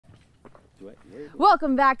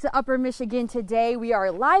Welcome back to Upper Michigan. Today we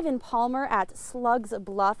are live in Palmer at Slug's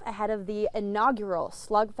Bluff ahead of the inaugural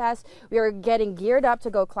Slug Fest. We are getting geared up to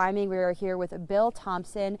go climbing. We are here with Bill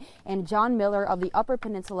Thompson and John Miller of the Upper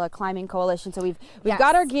Peninsula Climbing Coalition. So we've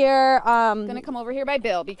got our gear. I'm going to come over here by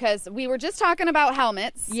Bill because we were just talking about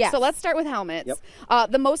helmets. Yes. So let's start with helmets.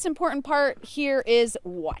 Yep. The most important part here is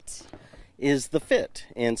what? Is the fit.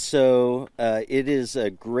 And so it is a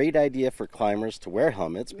great idea for climbers to wear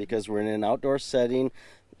helmets because we're in an outdoor setting.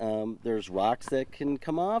 There's rocks that can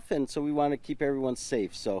come off, and so we want to keep everyone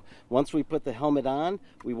safe. So once we put the helmet on,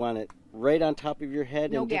 we want it right on top of your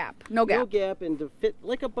head. No and gap. No gap, and to fit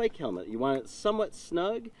like a bike helmet. You want it somewhat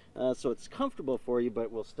snug so it's comfortable for you,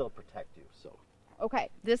 but will still protect you. So. Okay,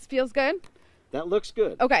 this feels good? That looks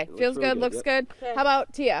good. Okay, feels good, looks good. Okay. How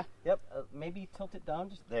about Tia? Yep, maybe tilt it down.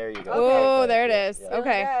 Just there you go. Oh, there it is. Yeah.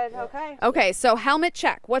 Okay. Good. Okay. Okay, so helmet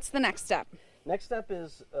check. What's the next step? Next step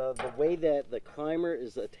is the way that the climber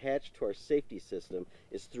is attached to our safety system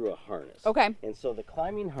is through a harness. Okay. And so the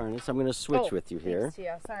climbing harness, I'm going to switch with you here. Thanks,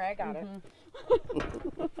 Tia. Sorry, I got it.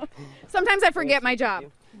 Sometimes I forget my job.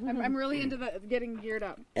 I'm really into getting geared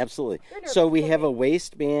up. Absolutely. So we have a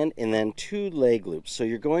waistband and then 2 leg loops. So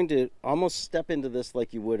you're going to almost step into this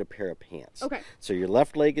like you would a pair of pants. Okay. So your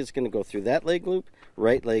left leg is going to go through that leg loop,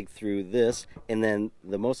 right leg through this, and then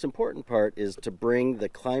the most important part is to bring the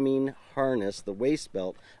climbing harness, the waist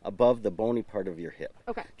belt, above the bony part of your hip.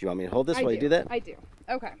 Okay. Do you want me to hold this while you do that? I do.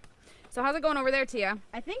 Okay. So how's it going over there, Tia?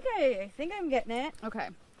 I think I'm getting it. Okay.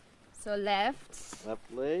 So left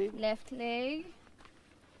leg. Left leg.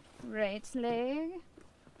 Right leg.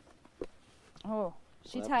 Oh,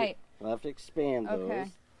 she's tight. We'll have to expand those.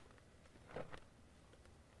 Okay.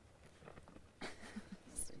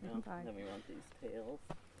 Then we want these tails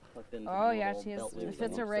tucked into Oh the yeah, little belt loops if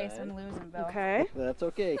it's on a each race, side. I'm losing, Bill. Okay. That's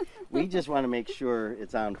okay. We just want to make sure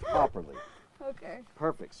it's on properly. Okay.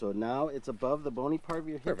 Perfect. So now it's above the bony part of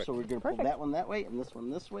your hip. Perfect. So we're going to pull that one that way and this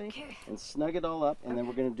one this way and snug it all up. And then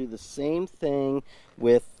we're going to do the same thing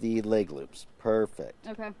with the leg loops. Perfect.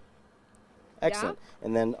 Okay. Excellent.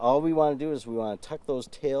 And then all we want to do is we want to tuck those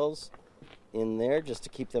tails in there just to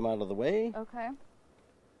keep them out of the way. Okay.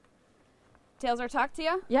 Tails are tucked,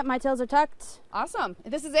 Tia? Yep, my tails are tucked. Awesome.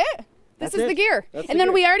 This is it? That's This is it. the gear. That's And the then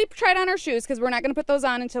gear. we already tried on our shoes because we're not going to put those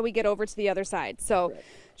on until we get over to the other side. So Correct.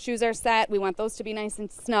 shoes are set. We want those to be nice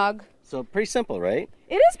and snug. So pretty simple, right?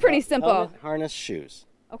 It is pretty simple. Helmet, harness, shoes.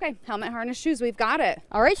 Okay, helmet, harness, shoes. We've got it.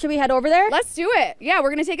 All right, should we head over there? Let's do it. Yeah,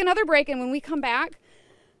 we're going to take another break. And when we come back,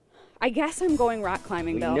 I guess I'm going rock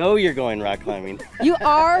climbing, We Bill. know you're going rock climbing. You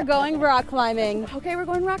are going rock climbing. Okay, we're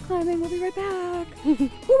going rock climbing. We'll be right back. Woo,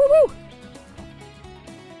 woo, woo.